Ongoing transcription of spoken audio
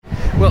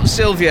Well,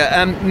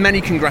 Sylvia, many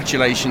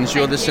congratulations.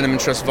 You're the Cinnamon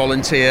Trust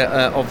Volunteer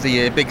of the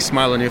Year. Big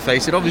smile on your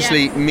face. It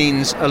obviously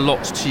means a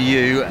lot to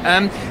you.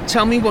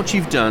 Tell me what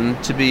you've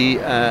done to be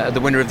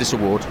the winner of this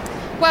award.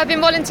 Well, I've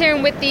been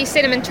volunteering with the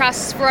Cinnamon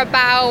Trust for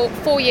about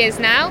 4 years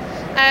now.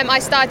 I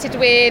started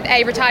with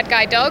a retired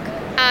guide dog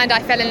and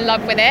I fell in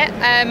love with it.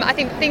 I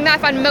think the thing that I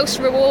find most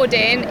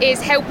rewarding is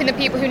helping the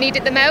people who need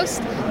it the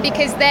most,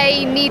 because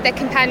they need their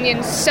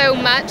companions so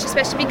much,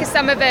 especially because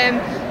some of them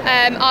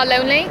are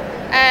lonely.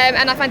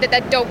 And I find that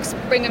their dogs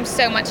bring them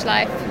so much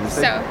life.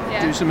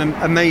 Do some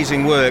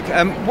amazing work.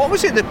 What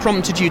was it that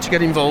prompted you to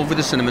get involved with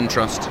the Cinnamon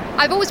Trust?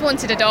 I've always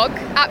wanted a dog.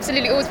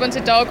 Absolutely always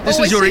wanted a dog. This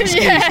was your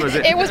excuse, was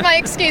it? It was my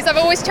excuse. I've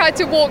always tried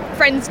to walk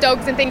friends'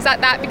 dogs and things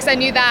like that because I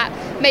knew that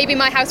maybe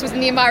my house was in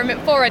the environment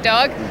for a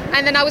dog.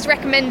 And then I was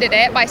recommended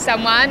it by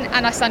someone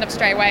and I signed up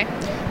straight away.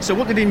 So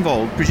what did it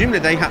involve? Presumably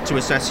they had to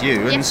assess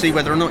you and see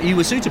whether or not you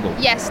were suitable.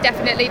 Yes,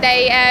 definitely.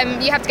 They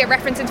you have to get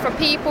references from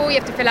people, you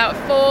have to fill out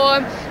a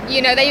form.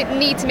 You know, they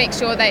need to make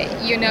sure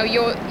that you're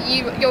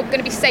going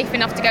to be safe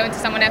enough to go into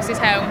someone else's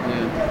home.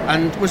 Yeah.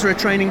 And was there a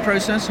training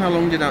process? How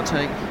long did that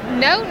take?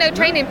 No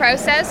training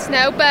process,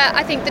 but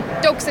I think the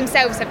dogs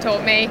themselves have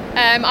taught me.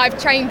 I've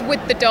trained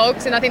with the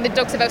dogs and I think the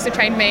dogs have also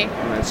trained me.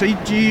 Right. So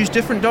do you use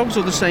different dogs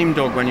or the same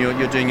dog when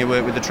you're doing your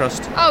work with the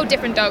Trust? Oh,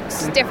 different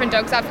dogs.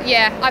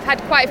 I've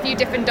had quite a few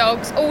different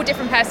dogs, all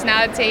different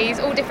personalities,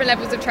 all different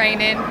levels of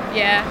training,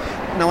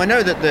 Now, I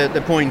know that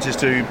the point is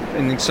to,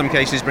 in some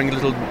cases, bring a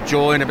little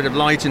joy and a bit of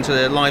light into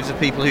the lives of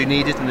people who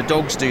need it, and the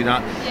dogs do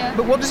that. Yeah.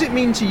 But what does it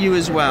mean to you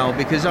as well?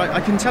 Because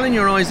I can tell in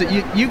your eyes that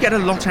you get a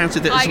lot out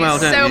of it as well,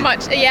 don't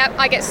you?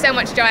 I get so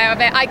much joy out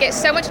of it. I get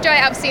so much joy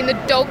out of seeing the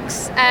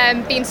dogs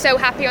being so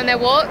happy on their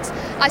walks.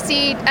 I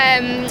see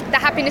the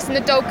happiness in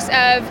the dogs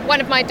of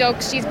one of my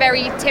dogs. She's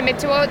very timid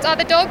towards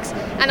other dogs,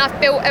 and I've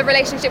built a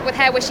relationship with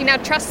her where she now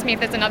trusts me if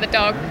there's another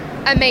dog.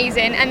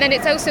 Amazing. And then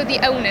it's also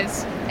the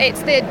owners.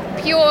 It's the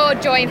pure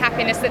joy and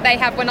happiness that they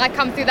have when I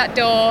come through that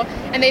door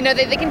and they know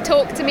that they can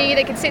talk to me,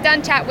 they can sit down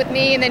and chat with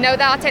me, and they know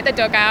that I'll take their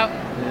dog out.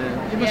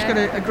 You must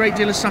get a great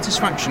deal of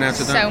satisfaction out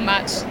of that. So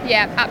much.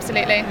 Yeah,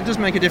 absolutely. It does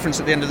make a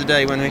difference at the end of the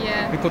day when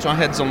we put our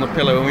heads on the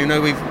pillow and we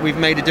know we've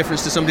made a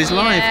difference to somebody's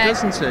life,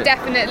 doesn't it?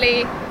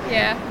 Definitely.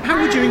 Yeah.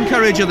 How would you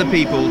encourage other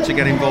people to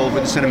get involved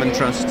with the Cinnamon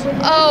Trust?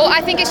 Oh,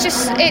 I think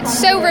it's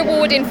so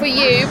rewarding for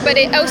you, but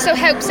it also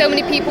helps so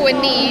many people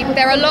in need.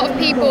 There are a lot of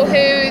people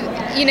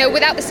who,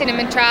 without the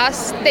Cinnamon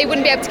Trust, they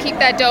wouldn't be able to keep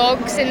their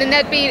dogs and then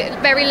they'd be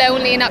very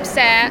lonely and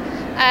upset.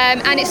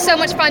 And it's so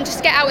much fun just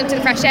to get out into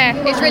the fresh air.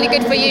 It's really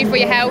good for you, for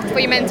your health, for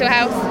your mental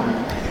health.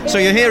 So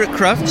you're here at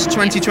Crufts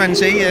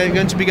 2020, you're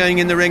going to be going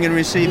in the ring and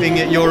receiving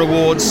your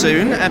award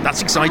soon.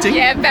 That's exciting.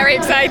 Yeah, very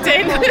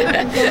exciting.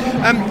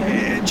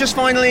 Just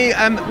finally,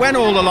 when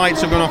all the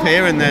lights have gone off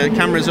here and the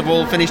cameras have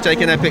all finished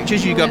taking their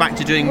pictures, you go back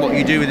to doing what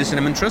you do with the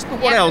Cinnamon Trust.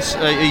 But what else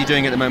are you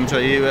doing at the moment? Are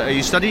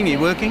you studying? Are you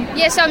working?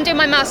 Yeah, so I'm doing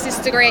my master's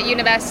degree at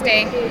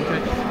university. Okay.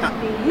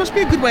 That must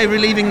be a good way of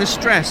relieving the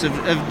stress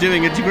of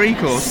doing a degree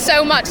course.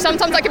 So much.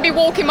 Sometimes I can be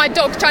walking my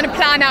dog trying to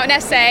plan out an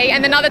essay,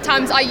 and then other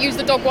times I use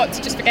the dog walk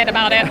to just forget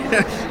about it.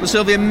 Well,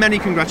 Sylvia, many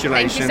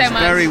congratulations. Thank you so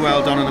much. Very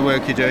well done on the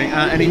work you're doing,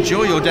 and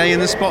enjoy your day in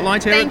the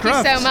spotlight here at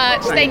Crufts. Thank you so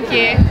much. Thank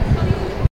you.